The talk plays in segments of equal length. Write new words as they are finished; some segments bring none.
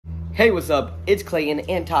Hey, what's up? It's Clayton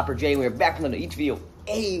and Topper J. We're back from each video.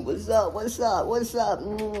 Hey, what's up? What's up? What's up?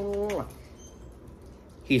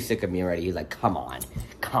 He's sick of me already. He's like, come on.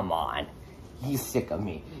 Come on. You sick of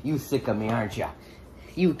me. You sick of me, aren't you?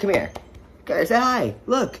 You, come here. Come here, say hi.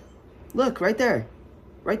 Look. Look, right there.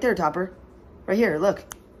 Right there, Topper. Right here, look.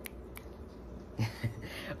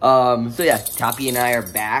 So yeah, Toppy and I are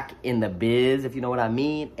back in the biz, if you know what I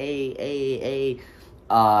mean.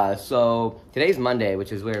 So today's Monday,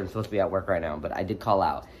 which is weird. I'm supposed to be at work right now, but I did call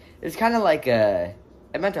out. It's kind of like a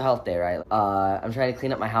mental health day, right? I'm trying to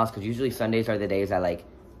clean up my house because usually Sundays are the days I like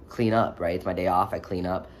clean up, right? It's my day off. I clean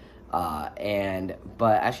up. But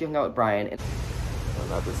I actually hung out with Brian. We're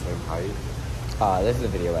not the same height. This is a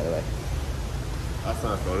video, by the way. That's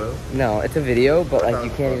not a photo? No, it's a video, but like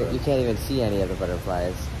you can't even see any of the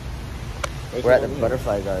butterflies. We're at the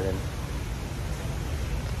butterfly garden.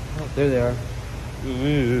 Oh, there they are.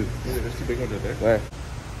 There's two big ones right there. Where?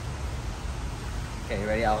 Okay, you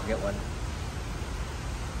ready? I'll get one.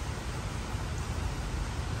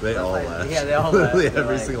 They all left. Yeah, they all left.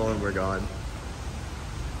 Every like, single one were gone.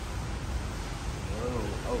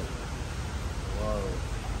 Whoa. Oh. Whoa.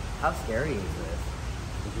 How scary is this?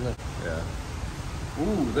 Did you look? Yeah.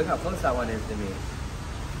 Ooh, look how close that one is to me.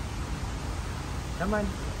 Come on.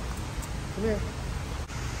 Come here.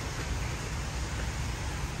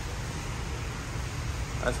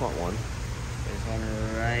 I just want one. There's one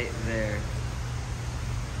right there.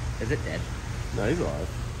 Is it dead? No, he's alive.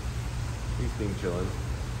 He's being chilling.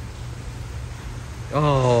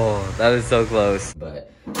 Oh, that is so close.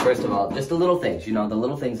 But first of all, just the little things, you know, the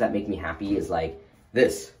little things that make me happy is like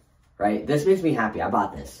this, right? This makes me happy. I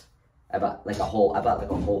bought this. I bought like a whole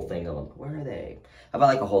thing of them. Where are they? I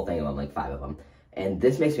bought like a whole thing of them, like 5 of them. And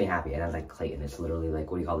this makes me happy. And I was like, Clayton, it's literally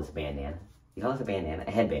like, what do you call this bandana? You call this a bandana?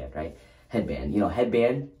 A headband, right? Headband. You know,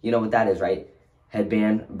 headband, you know what that is, right?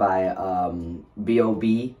 Headband by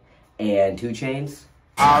B.O.B. and 2 Chainz.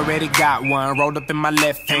 Already got one rolled up in my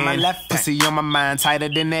left hand. Pussy on my mind, tighter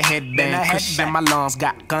than a headband. Push in my lungs,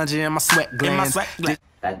 got ganja in my sweat glands.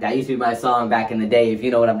 That used to be my song back in the day, if you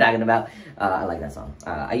know what I'm talking about. I like that song.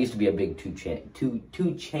 I used to be a big 2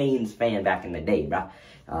 Chainz fan back in the day, bro.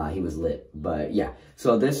 He was lit. But yeah,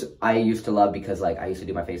 so this I used to love because like I used to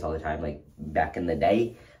do my face all the time, like back in the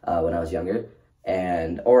day when I was younger,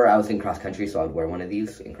 or I was in cross country, so I would wear one of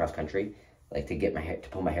these in cross country, like to get my hair, to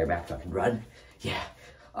pull my hair back so I could run. Yeah.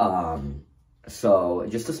 So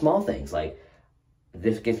just the small things, like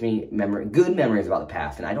this gives me good memories about the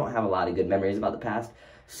past, and I don't have a lot of good memories about the past.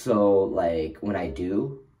 So like when I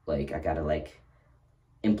do, like I gotta like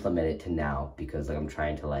implement it to now because like I'm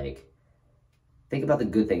trying to like think about the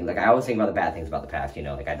good things. Like I always think about the bad things about the past, you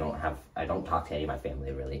know, like I don't talk to any of my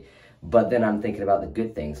family really. But then I'm thinking about the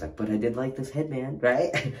good things, like, but I did like this headband,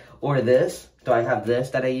 right? Or this. Do I have this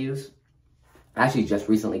that I use? I actually just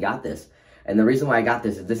recently got this. And the reason why I got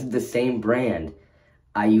this is the same brand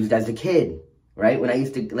I used as a kid, right? When I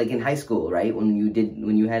used to, like in high school, right? When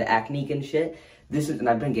you had acne and shit. And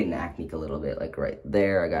I've been getting acne a little bit, like right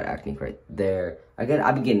there. I got acne right there. I've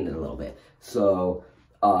been getting it a little bit. So,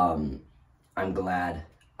 I'm glad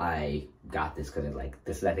I got this because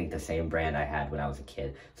this is, I think, the same brand I had when I was a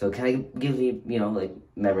kid. So it kind of gives me, you know, like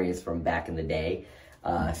memories from back in the day.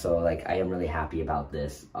 So like I am really happy about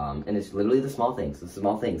this. And it's literally the small things. The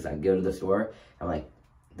small things. I go to the store, I'm like,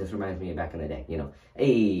 this reminds me of back in the day, you know.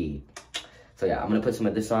 Hey. So yeah, I'm gonna put some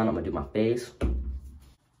of this on. I'm gonna do my face.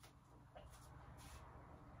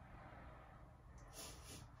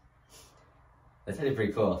 That's actually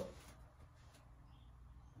pretty cool.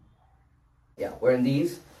 Yeah, wearing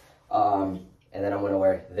these. And then I'm gonna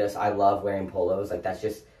wear this. I love wearing polos. Like that's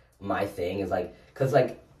just my thing. Is like, cause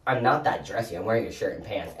like I'm not that dressy. I'm wearing a shirt and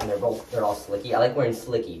pants, and they're all slicky. I like wearing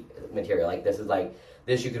slicky material. Like this is like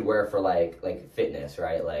this you could wear for like fitness,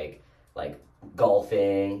 right? Like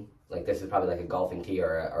golfing. Like this is probably like a golfing tee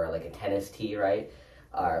or like a tennis tee, right?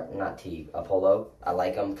 Or not tee, a polo. I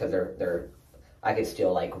like them because they're I could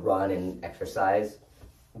still like run and exercise,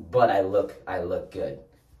 but I look good.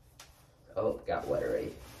 Oh, got wet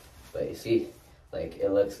already. But you see, like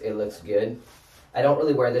it looks good. I don't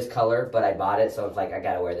really wear this color, but I bought it, so it's like I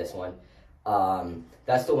gotta wear this one.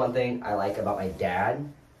 That's the one thing I like about my dad.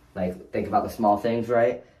 Like think about the small things,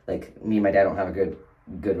 right? Like me and my dad don't have a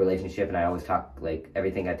good relationship, and I always talk like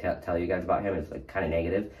everything I tell you guys about him is like kind of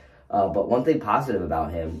negative. But one thing positive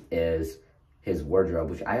about him is his wardrobe,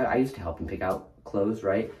 which I used to help him pick out clothes,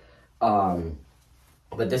 right?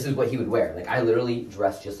 But this is what he would wear. Like I literally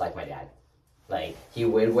dress just like my dad. Like, he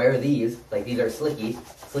would wear these. Like, these are slicky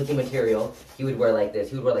material. He would wear like this.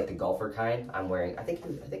 He would wear like the golfer kind. I'm wearing, I think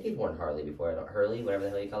he's worn Harley before. Hurley, whatever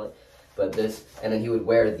the hell you call it. But this, and then he would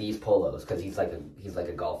wear these polos because he's like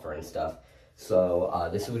a golfer and stuff. So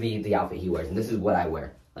this would be the outfit he wears, and this is what I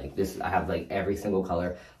wear. Like this, I have like every single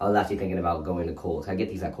color. I was actually thinking about going to Kohl's. I get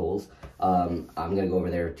these at Kohl's. I'm gonna go over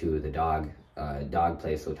there to the dog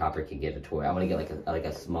place so Topper can get a toy. I want to get like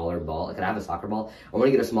a smaller ball. Like I have a soccer ball. I want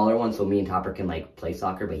to get a smaller one so me and Topper can like play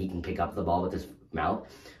soccer, but he can pick up the ball with his mouth.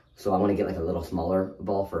 So I want to get like a little smaller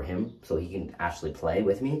ball for him so he can actually play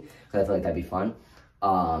with me because I feel like that'd be fun.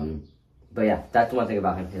 But yeah, that's one thing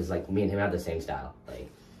about him is like me and him have the same style. Like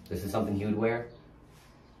this is something he would wear.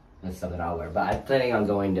 This is something I'll wear. But I'm planning on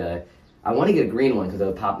going to. I want to get a green one because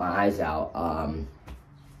it'll pop my eyes out.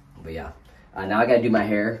 But yeah, now I gotta do my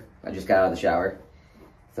hair. I just got out of the shower,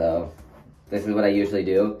 so this is what I usually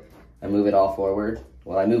do. I move it all forward.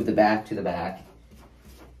 Well, I move the back to the back,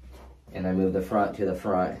 and I move the front to the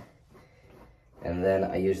front, and then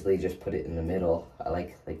I usually just put it in the middle. I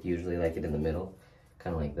usually like it in the middle,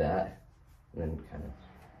 kind of like that. And then kind of,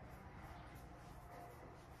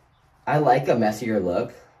 I like a messier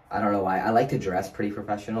look. I don't know why. I like to dress pretty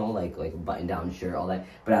professional, like button down shirt, all that.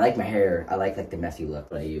 But I like my hair. I like the messy look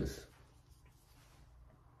that I use.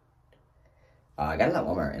 I got it at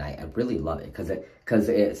Walmart and I really love it because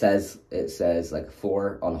it says like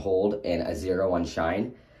 4 on hold and a 0 on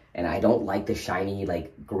shine. And I don't like the shiny,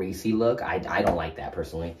 like, greasy look. I don't like that,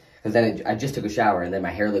 personally. Because then I just took a shower, and then my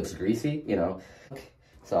hair looks greasy, you know.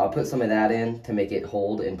 So I'll put some of that in to make it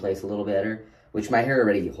hold in place a little better. Which my hair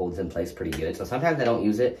already holds in place pretty good. So sometimes I don't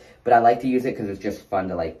use it. But I like to use it because it's just fun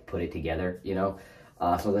to, like, put it together, you know.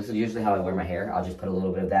 So this is usually how I wear my hair. I'll just put a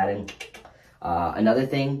little bit of that in. Another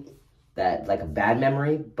thing that, like, a bad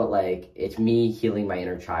memory, but, like, it's me healing my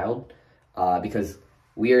inner child. Because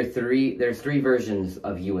there's 3 versions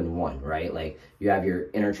of you in one, right? Like, you have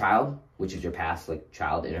your inner child, which is your past, like,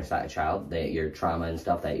 child, inner side child, that your trauma and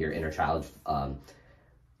stuff that your inner child,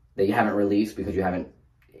 that you haven't released because you haven't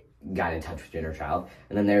gotten in touch with your inner child.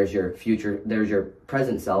 And then there's your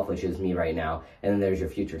present self, which is me right now, and then there's your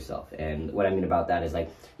future self. And what I mean about that is,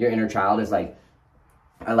 like, your inner child is, like,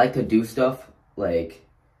 I like to do stuff, like,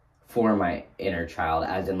 for my inner child,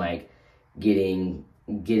 as in, like, getting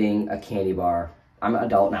a candy bar. I'm an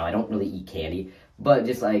adult now. I don't really eat candy. But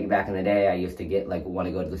just like back in the day, I used to get like want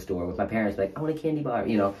to go to the store with my parents, like, I want a candy bar,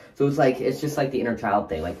 you know. So it's just like the inner child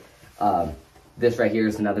thing. Like this right here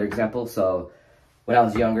is another example. So when I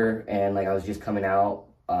was younger and like I was just coming out,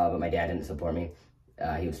 but my dad didn't support me.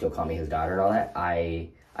 He would still call me his daughter and all that. I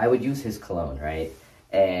would use his cologne, right?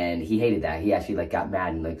 And he hated that. He actually like got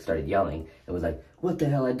mad and like started yelling. It was like, what the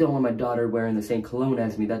hell? I don't want my daughter wearing the same cologne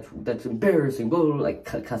as me. That's embarrassing. Blah, blah, blah, like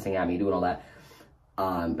cussing at me, doing all that.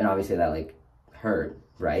 And obviously that like hurt,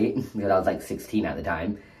 right? Because I was like 16 at the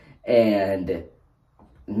time. And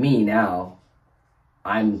me now,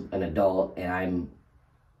 I'm an adult and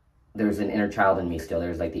there's an inner child in me still.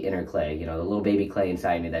 There's like the inner Clay, you know, the little baby Clay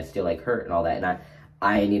inside me that's still like hurt and all that. And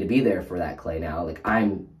I need to be there for that Clay now. Like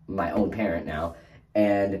I'm my own parent now.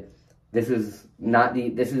 And this is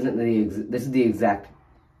the exact,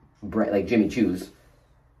 like Jimmy Choo's.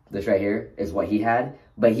 This right here is what he had.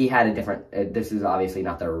 But he had a different, this is obviously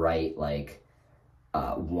not the right, like,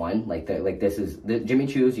 one. Like, this is, Jimmy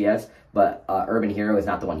Choo's, yes, but Urban Hero is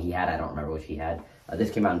not the one he had. I don't remember which he had.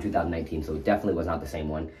 This came out in 2019, so it definitely was not the same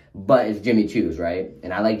one. But it's Jimmy Choo's, right?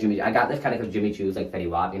 And I like I got this kind of because Jimmy Choo's, like Fetty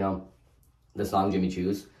Wap, you know? The song Jimmy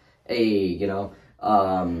Choo's. Hey, you know?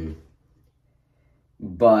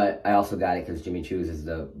 But I also got it because Jimmy Choo's is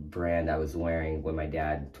the brand I was wearing when my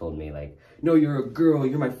dad told me, like, no, you're a girl,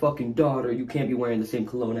 you're my fucking daughter, you can't be wearing the same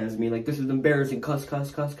cologne as me, like, this is embarrassing, cuss,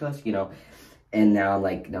 you know? And now I'm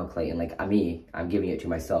like, no, Clayton, like, I'm giving it to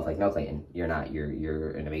myself, like, no, Clayton, you're not,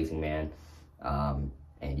 you're an amazing man,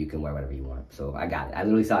 and you can wear whatever you want. So I got it. I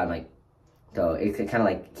literally saw it, I'm like, so it's kind of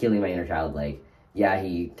like healing my inner child, like, yeah,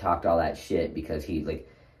 he talked all that shit because he, like,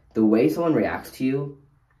 the way someone reacts to you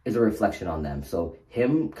is a reflection on them. So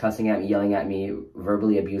him cussing at me, yelling at me,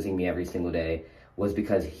 verbally abusing me every single day was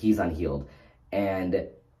because he's unhealed. And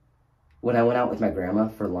when I went out with my grandma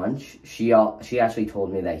for lunch, she actually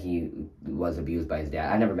told me that he was abused by his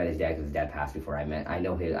dad. I never met his dad because his dad passed before I met. I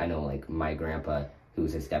know like my grandpa,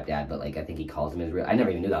 who's his stepdad, but like I think he calls him his real. I never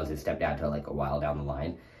even knew that was his stepdad until like a while down the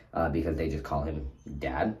line, because they just call him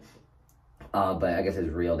dad. But I guess his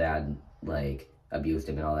real dad like abused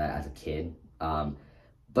him and all that as a kid.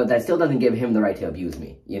 But that still doesn't give him the right to abuse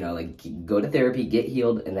me. You know, like, go to therapy, get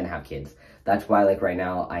healed, and then have kids. That's why, like, right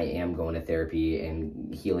now, I am going to therapy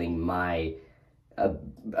and healing my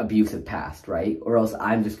abusive past, right? Or else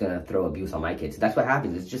I'm just gonna throw abuse on my kids. That's what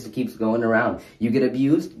happens. It just keeps going around. You get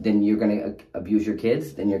abused, then you're gonna abuse your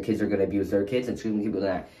kids, then your kids are gonna abuse their kids, and it's gonna keep doing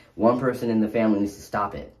that. One person in the family needs to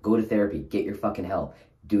stop it. Go to therapy. Get your fucking help.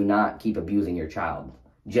 Do not keep abusing your child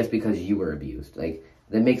just because you were abused. Like,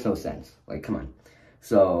 that makes no sense. Like, come on.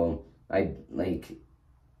 So, it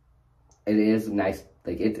is nice.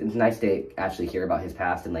 Like, it's nice to actually hear about his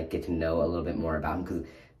past and, like, get to know a little bit more about him, because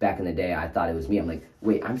back in the day, I thought it was me. I'm like,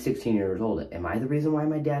 wait, I'm 16 years old. Am I the reason why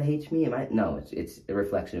my dad hates me? No, it's a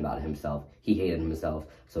reflection about himself. He hated himself,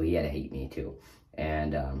 so he had to hate me too.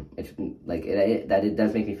 And it's like it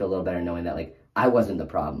does make me feel a little better knowing that, like, I wasn't the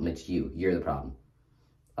problem. It's you. You're the problem.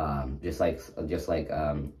 Just like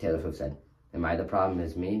Taylor Swift said, am I the problem?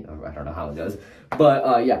 Is me? Or I don't know how it goes,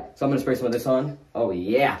 but yeah. So I'm gonna spray some of this on. Oh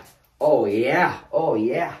yeah. Oh yeah. Oh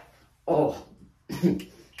yeah. Oh.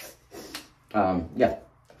 Yeah.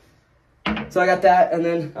 So I got that, and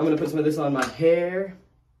then I'm gonna put some of this on my hair.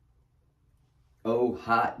 Oh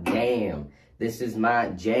hot damn. This is my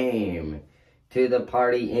jam. To the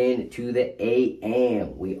party and to the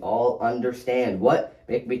AM. We all understand. What?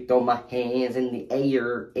 Make me throw my hands in the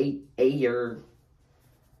air. Air.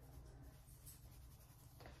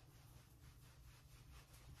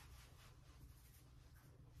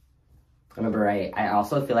 I remember I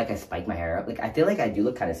also feel like I spike my hair up. Like, I feel like I do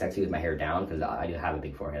look kind of sexy with my hair down, because I do have a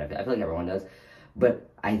big forehead. I feel like everyone does. But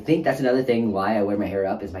I think that's another thing why I wear my hair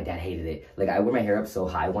up, is my dad hated it. Like, I wore my hair up so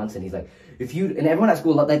high once, and he's like, and everyone at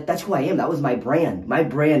school, like, that's who I am. That was my brand. My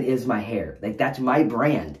brand is my hair. Like, that's my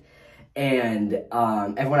brand. And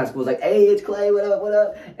everyone at school is like, hey, it's Clay, what up, what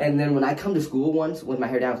up? And then when I come to school once with my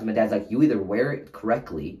hair down, because my dad's like, you either wear it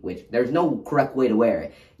correctly, which there's no correct way to wear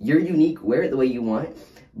it. You're unique, wear it the way you want.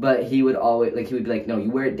 But he would always, like, he would be like, no, you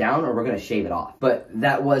wear it down or we're going to shave it off. But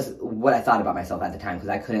that was what I thought about myself at the time, because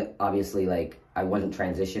I couldn't, obviously, like, I wasn't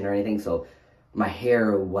transitioned or anything. So my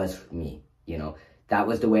hair was me, you know. That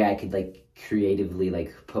was the way I could, like, creatively,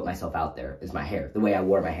 like, put myself out there, is my hair, the way I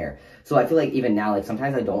wore my hair. So I feel like even now, like,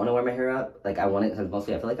 sometimes I don't want to wear my hair up. Like, I want it because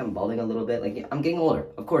mostly I feel like I'm balding a little bit. Like, I'm getting older.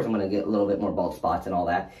 Of course, I'm going to get a little bit more bald spots and all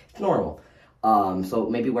that. It's normal. So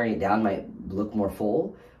maybe wearing it down might look more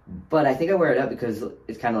full. But I think I wear it up because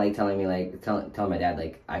it's kind of like telling me, like, telling my dad,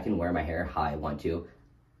 like, I can wear my hair how I want to.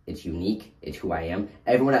 It's unique. It's who I am.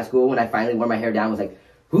 Everyone at school, when I finally wore my hair down, was like,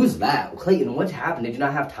 who's that? Clayton, what's happened? Did you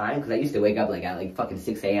not have time? Because I used to wake up, like, at, like, fucking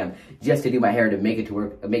 6 a.m. just to do my hair to make it to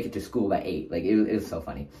work, make it to school by 8. Like, it was so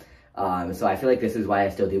funny. So I feel like this is why I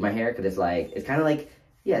still do my hair, because it's like, it's kind of like,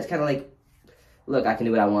 yeah, it's kind of like, look, I can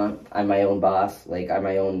do what I want. I'm my own boss. Like, I'm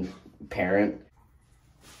my own parent.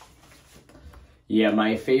 Yeah,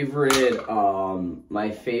 my favorite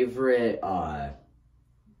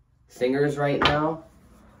singers right now,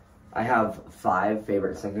 I have 5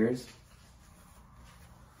 favorite singers.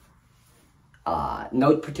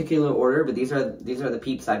 No particular order, but these are the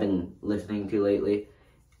peeps I've been listening to lately.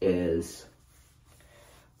 Is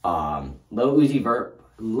Lil Uzi Vert.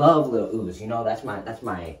 Love Lil Uzi. You know, that's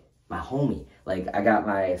my homie. Like, I got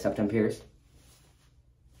my septum pierced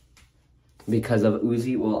because of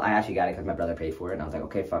Uzi. Well, I actually got it because my brother paid for it, and I was like,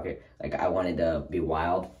 okay, fuck it. Like, I wanted to be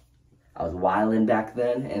wild. I was wilding back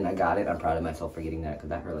then, and I got it. I'm proud of myself for getting that, because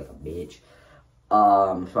that hurt like a bitch.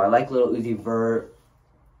 So I like Lil Uzi Vert.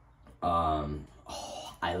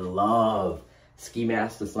 I love Ski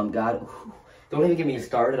Mask, the Slump God. Ooh, don't even get me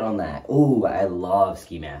started on that. Ooh, I love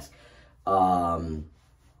Ski Mask.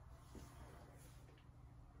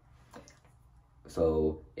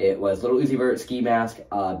 So it was Lil Uzi Vert, Ski Mask,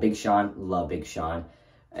 Big Sean, love Big Sean.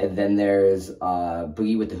 And then there's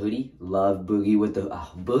Boogie with the Hoodie, love Boogie with the,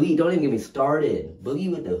 Boogie, don't even get me started.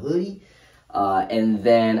 Boogie with the Hoodie. And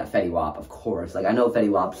then Fetty Wap, of course. Like, I know Fetty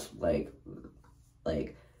Wap's, like,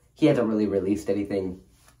 he hasn't really released anything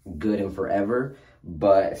good in forever,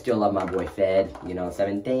 but still love my boy Fed, you know,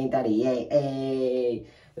 1738,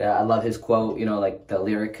 I love his quote, you know, like, the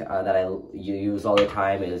lyric that I use all the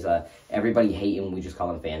time is, everybody hate him, we just call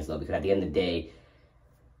them fans, though, because at the end of the day,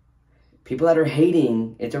 people that are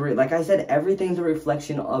hating, it's like I said, everything's a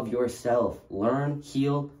reflection of yourself. Learn,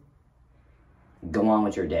 heal, go on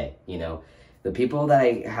with your day, you know. The people that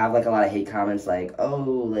I have, like, a lot of hate comments, like, oh,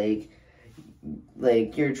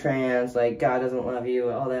 like, you're trans, like, God doesn't love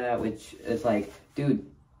you, all that, which is like, dude,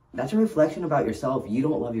 that's a reflection about yourself. You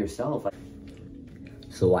don't love yourself.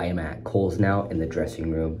 So I am at Kohl's now in the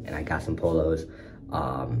dressing room, and I got some polos,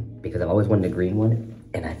 because I've always wanted a green one,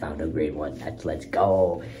 and I found a green one. Let's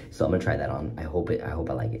go. So I'm gonna try that on. I hope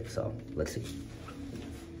I like it, so let's see.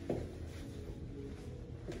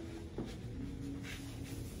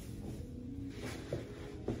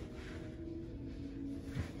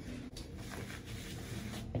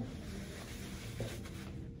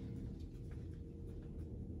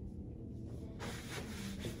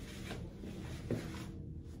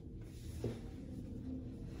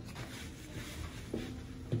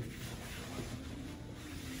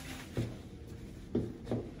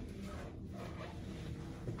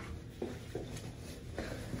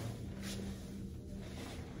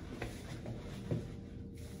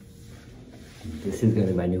 This is gonna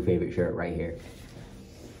be my new favorite shirt right here.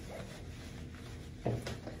 This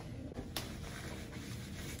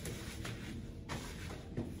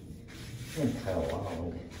one's kind of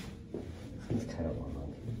long. This one's kind of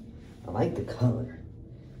long. I like the color,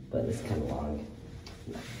 but it's kind of long.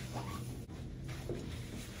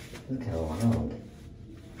 This is kind of long.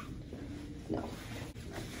 No.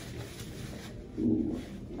 Ooh,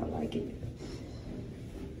 I like it.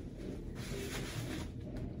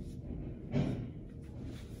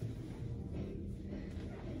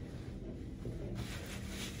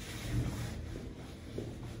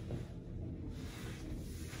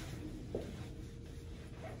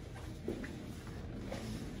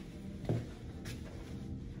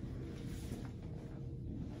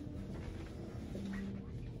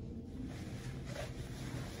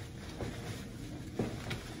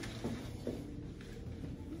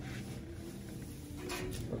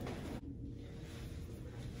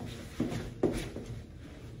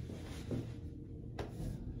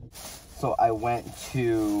 So I went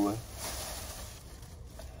to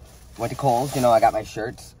Kohl's, you know, I got my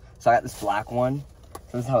shirts. So I got this black one.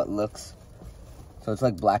 So this is how it looks. So it's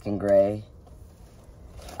like black and gray.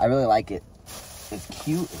 I really like it. It's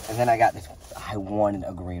cute. And then I got this, I wanted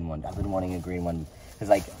a green one. I've been wanting a green one. Because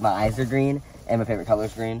like my eyes are green and my favorite color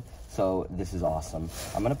is green. So this is awesome.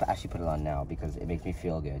 I'm gonna actually put it on now because it makes me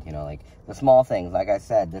feel good. You know, like the small things, like I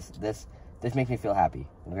said, this makes me feel happy.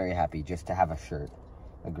 I'm very happy just to have a shirt.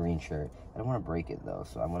 A green shirt. I don't want to break it though,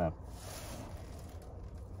 so I'm gonna.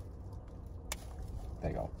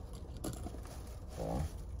 There you go. So,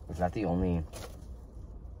 is that the only?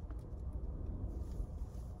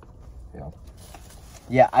 Yeah.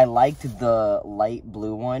 Yeah, I liked the light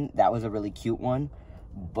blue one. That was a really cute one,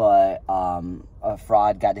 but a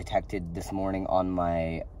fraud got detected this morning on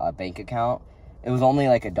my bank account. It was only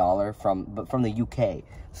like $1 from the UK.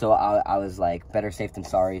 So I was like, better safe than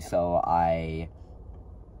sorry. So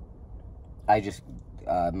I just,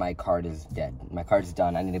 my card is dead. My card is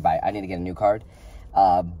done. I need to get a new card.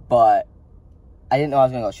 But I didn't know I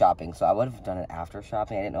was going to go shopping. So I would have done it after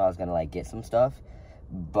shopping. I didn't know I was going to like get some stuff.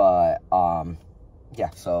 But, yeah,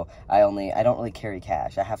 so I don't really carry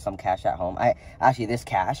cash. I have some cash at home. Actually, the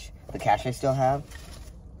cash I still have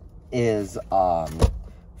is,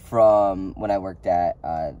 from when I worked at,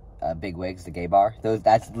 Big Wigs, the gay bar.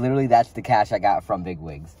 That's the cash I got from Big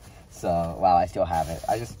Wigs. So, wow, I still have it.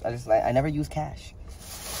 I never use cash.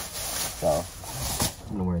 So,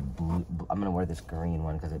 I'm gonna wear this green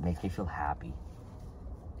one because it makes me feel happy.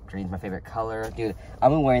 Green's my favorite color. Dude, I've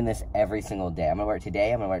been wearing this every single day. I'm gonna wear it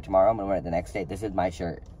today, I'm gonna wear it tomorrow, I'm gonna wear it the next day. This is my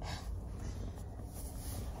shirt.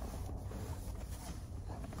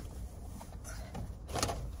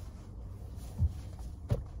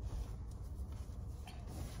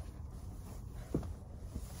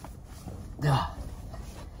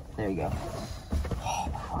 There you go.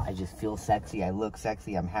 Oh, I just feel sexy. I look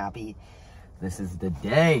sexy. I'm happy. This is the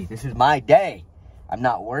day. This is my day. I'm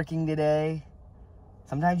not working today.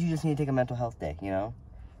 Sometimes you just need to take a mental health day, you know?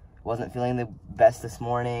 Wasn't feeling the best this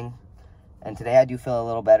morning. And today I do feel a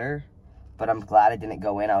little better. But I'm glad I didn't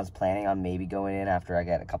go in. I was planning on maybe going in after I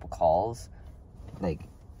get a couple calls.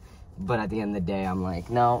 But at the end of the day, I'm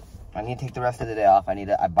like, no. I need to take the rest of the day off.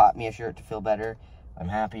 I bought me a shirt to feel better. I'm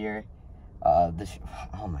happier. Oh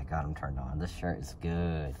my God, I'm turned on. This shirt is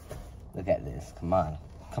good. Look at this. Come on.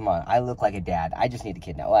 Come on. I look like a dad. I just need a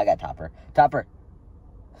kid now. Oh, I got Topper. Topper.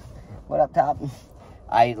 What up, Top?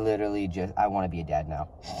 I want to be a dad now.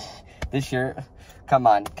 This shirt. Come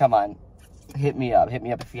on. Come on. Hit me up. Hit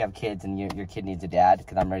me up if you have kids and your kid needs a dad,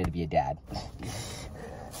 because I'm ready to be a dad.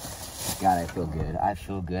 God, I feel good. I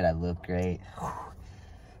feel good. I look great.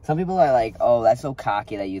 Some people are like, oh, that's so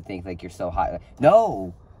cocky that you think like you're so hot.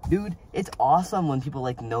 No. Dude, it's awesome when people,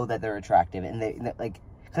 like, know that they're attractive. And they like,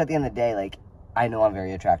 because at the end of the day, like, I know I'm a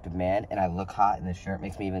very attractive man. And I look hot, and this shirt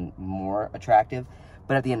makes me even more attractive.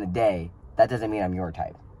 But at the end of the day, that doesn't mean I'm your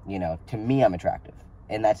type. You know, to me, I'm attractive.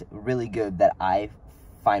 And that's really good that I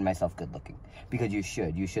find myself good looking. Because you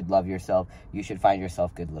should. You should love yourself. You should find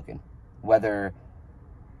yourself good looking. Whether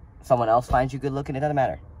someone else finds you good looking, it doesn't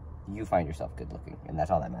matter. You find yourself good looking. And that's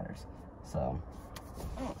all that matters. So...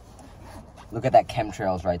 look at that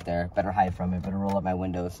chemtrails right there. Better hide from it. Better roll up my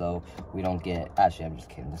window so we don't get... Actually, I'm just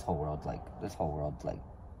kidding. This whole world's like,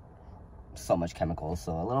 so much chemicals.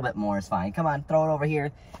 So a little bit more is fine. Come on, throw it over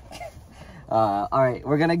here. All right,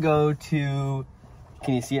 we're going to go to...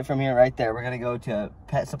 Can you see it from here? Right there. We're going to go to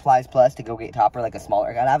Pet Supplies Plus to go get Topper, like a smaller...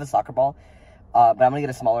 I gotta have a soccer ball. But I'm going to get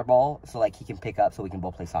a smaller ball so, like, he can pick up so we can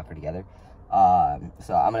both play soccer together.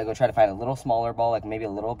 So I'm going to go try to find a little smaller ball, like maybe a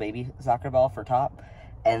little baby soccer ball for Top.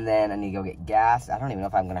 And then I need to go get gas. I don't even know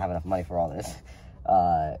if I'm going to have enough money for all this.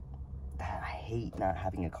 I hate not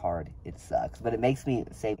having a card. It sucks, but it makes me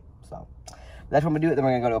save. So that's what I'm gonna do. Then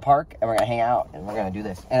we're gonna go to a park and we're gonna hang out and we're gonna do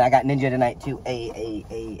this. And I got Ninja tonight too.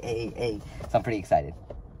 So I'm pretty excited.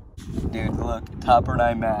 Dude, look, Topper and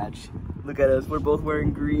I match. Look at us. We're both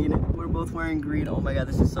wearing green. We're both wearing green. Oh my god,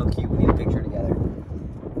 this is so cute. We need a picture together.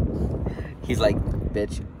 He's like,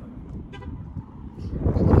 bitch.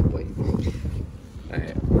 Oh boy. All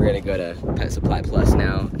right, we're gonna go to Pet Supply Plus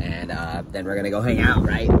now, and then we're gonna go hang out,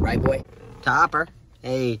 right? Right, boy? Topper,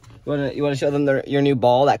 hey, you wanna show them your new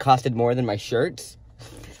ball that costed more than my shirts?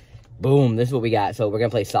 Boom, this is what we got. So we're gonna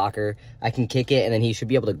play soccer. I can kick it, and then he should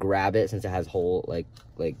be able to grab it since it has whole, like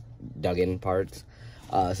dug in parts.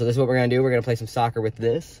 So this is what we're gonna do. We're gonna play some soccer with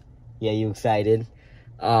this. Yeah, you excited?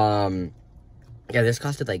 Yeah, this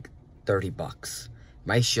costed like 30 bucks.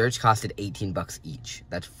 My shirts costed 18 bucks each.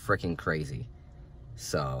 That's freaking crazy.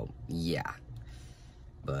 So, yeah.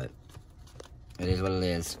 But it is what it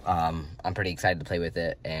is. I'm pretty excited to play with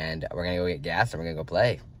it, and we're gonna go get gas and we're gonna go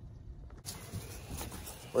play.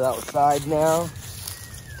 We're outside now.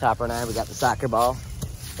 Topper and I, we got the soccer ball.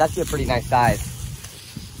 It's actually a pretty nice size.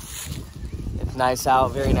 It's nice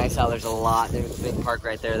out, very nice out. There's a big park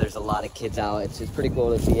right there. There's a lot of kids out. It's just pretty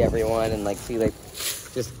cool to see everyone and like see like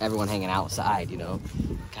just everyone hanging outside, you know.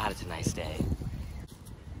 God, it's a nice day.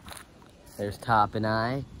 There's Top and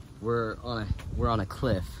I. We're on a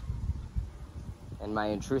cliff. And my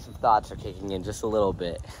intrusive thoughts are kicking in just a little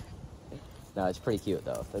bit. No, it's pretty cute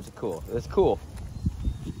though. It's cool. It's cool.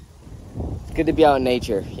 It's good to be out in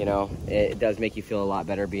nature, you know. It does make you feel a lot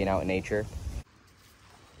better being out in nature.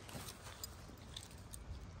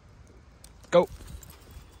 Go.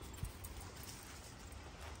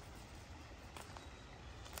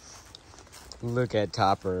 Look at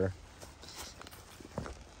Topper.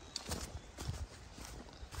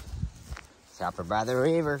 Topper by the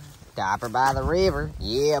river. Topper by the river.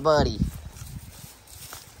 Yeah, buddy.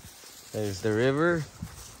 There's the river.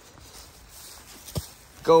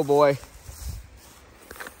 Go, boy.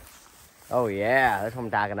 Oh, yeah. That's what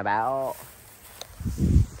I'm talking about.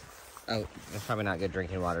 Oh, that's probably not good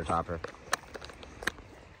drinking water, Topper.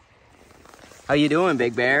 How you doing,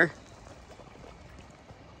 Big Bear?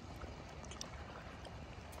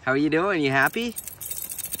 How are you doing? You happy?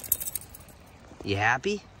 You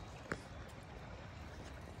happy?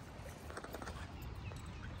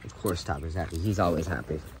 Of course Topper's happy. He's always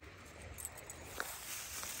happy.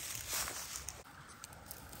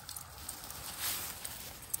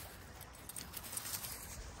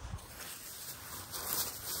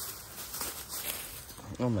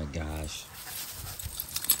 Oh my gosh.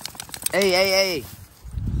 Hey, hey, hey!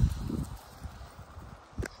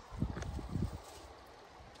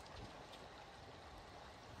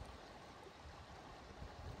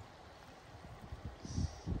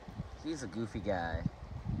 He's a goofy guy.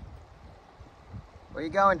 Where you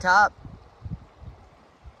going, Top?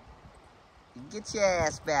 Get your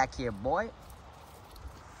ass back here, boy.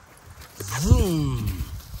 Zoom.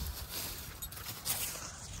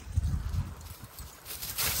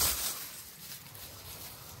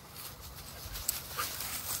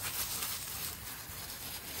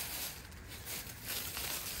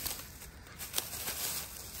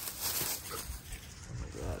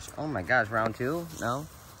 Oh my gosh, round two? No?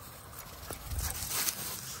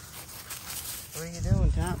 What are you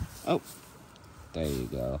doing, Top? Oh, there you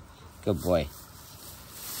go. Good boy.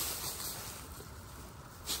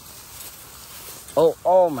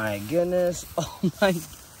 Oh my goodness. Oh my.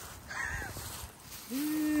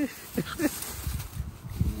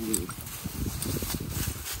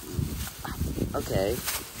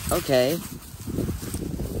 Okay.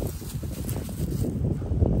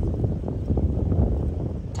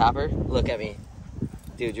 Topper, look at me.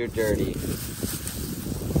 Dude, you're dirty.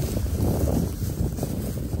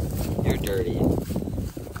 You're dirty.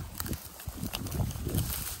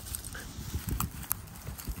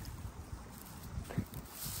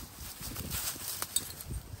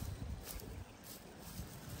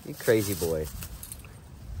 You crazy boy.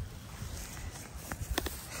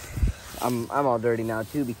 I'm all dirty now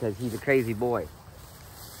too because he's a crazy boy.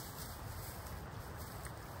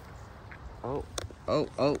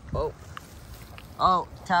 Oh,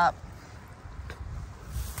 Top.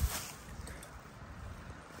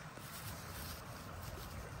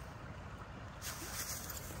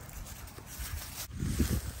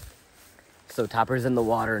 So Topper's in the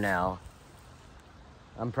water now.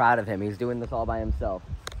 I'm proud of him. He's doing this all by himself.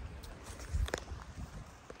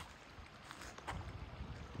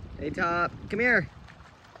 Hey, Top. Come here.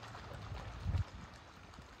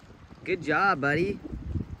 Good job, buddy.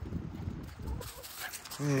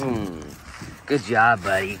 Good job,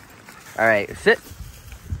 buddy. All right, sit.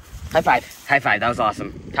 High five. High five. That was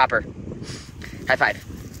awesome. Topper. High five.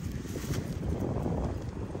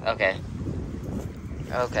 Okay.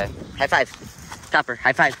 Okay. High five. Topper.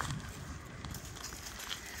 High five.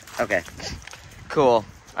 Okay. Cool.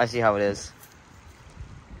 I see how it is.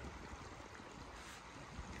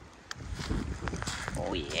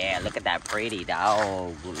 Oh yeah, look at that pretty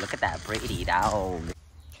dog. Look at that pretty dog.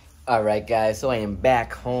 Alright guys, so I am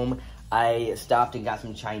back home. I stopped and got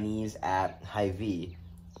some Chinese at Hy-Vee.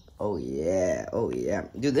 Oh yeah, oh yeah.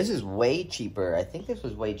 Dude, this is way cheaper. I think this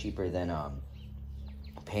was way cheaper than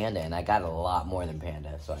Panda, and I got a lot more than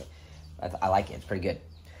Panda, so I like it. It's pretty good.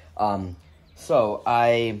 So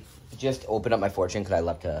I just opened up my fortune because I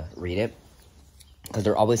love to read it, because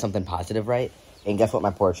there's always something positive, right? And guess what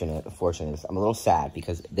my fortune is? I'm a little sad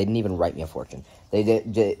because they didn't even write me a fortune.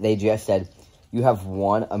 They just said, you have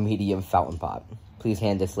won a medium fountain pop. Please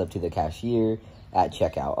hand this slip to the cashier at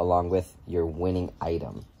checkout along with your winning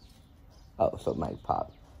item. Oh, so my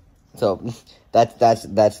pop. So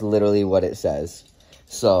that's literally what it says.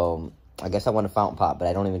 So I guess I want a fountain pop, but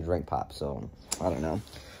I don't even drink pop, so I don't know.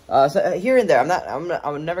 So here and there,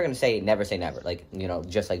 I'm never gonna say never say never. Like, you know,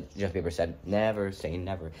 just like Jeff Bieber said, never say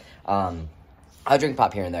never. I drink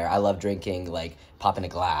pop here and there. I love drinking, like, pop in a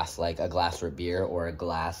glass, like a glass for beer, or a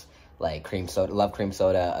glass, like, cream soda. Love cream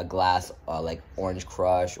soda. A glass, like, orange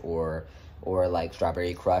crush, or like,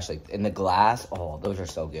 strawberry crush, like, in the glass. Oh, those are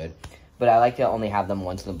so good. But I like to only have them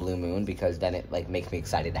once in the blue moon, because then it, like, makes me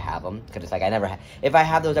excited to have them. Because it's like, if I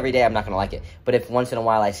have those every day, I'm not going to like it. But if once in a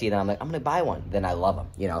while I see them, I'm like, I'm going to buy one. Then I love them,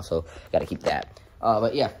 you know, so got to keep that.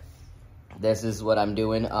 But, yeah. This is what I'm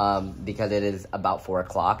doing, because it is about 4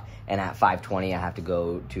 o'clock, and at 5:20 I have to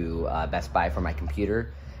go to Best Buy for my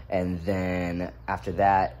computer, and then after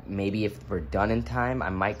that, maybe if we're done in time, I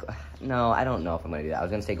might, no, I don't know if I'm going to do that. I was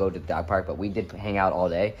going to say go to the dog park, but we did hang out all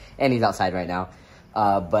day, and he's outside right now,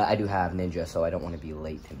 but I do have Ninja, so I don't want to be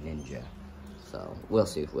late to Ninja, so we'll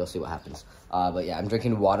see what happens. But yeah, I'm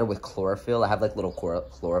drinking water with chlorophyll. I have like little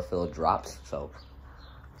chlorophyll drops, so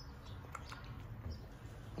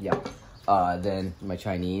yeah. Then my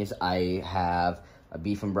Chinese, I have a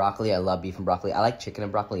beef and broccoli. I love beef and broccoli. I like chicken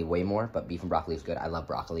and broccoli way more, but beef and broccoli is good. I love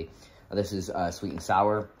broccoli. This is sweet and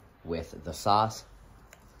sour with the sauce.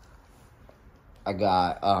 I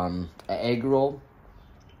got an egg roll.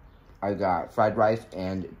 I got fried rice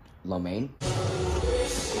and lo mein.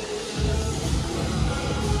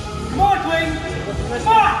 Come on, Clayton! Come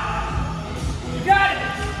on! You got it!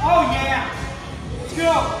 Oh, yeah! Let's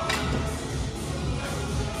go!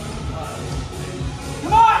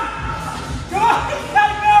 Come on! Come on! You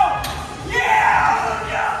gotta go! Yeah!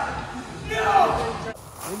 No!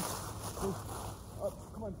 No! Up,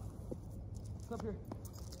 come on. Sit up here.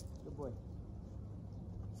 Good boy.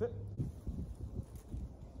 Sit.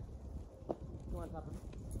 Come on, Topper.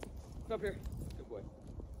 Sit up here. Good boy.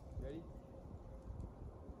 Ready?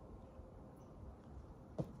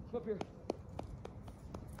 Sit up here.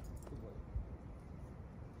 Good boy.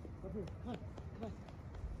 Sit up here. Come on. Come on.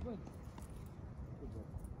 Come on. Good boy.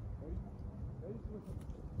 Ready? Ready? Come on.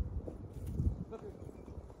 Sit up here.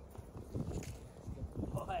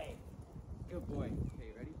 Boy. Good boy.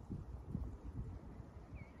 Okay, ready?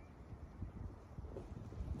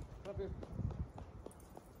 Come up here.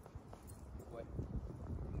 Good boy.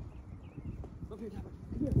 Come up here, Topper.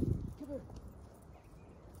 Come here. Come here.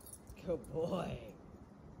 Good boy.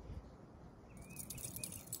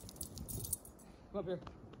 Come up here.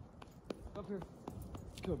 Come up here.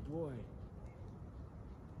 Good boy.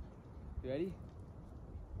 You ready?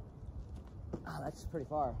 Ah, oh, that's pretty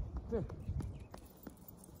far. Come here.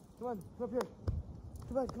 Come on, come up here.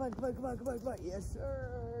 Come on, come on, come on, come on, come on, come on. Yes,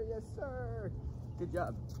 sir. Yes, sir. Good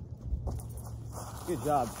job. Good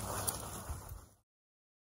job.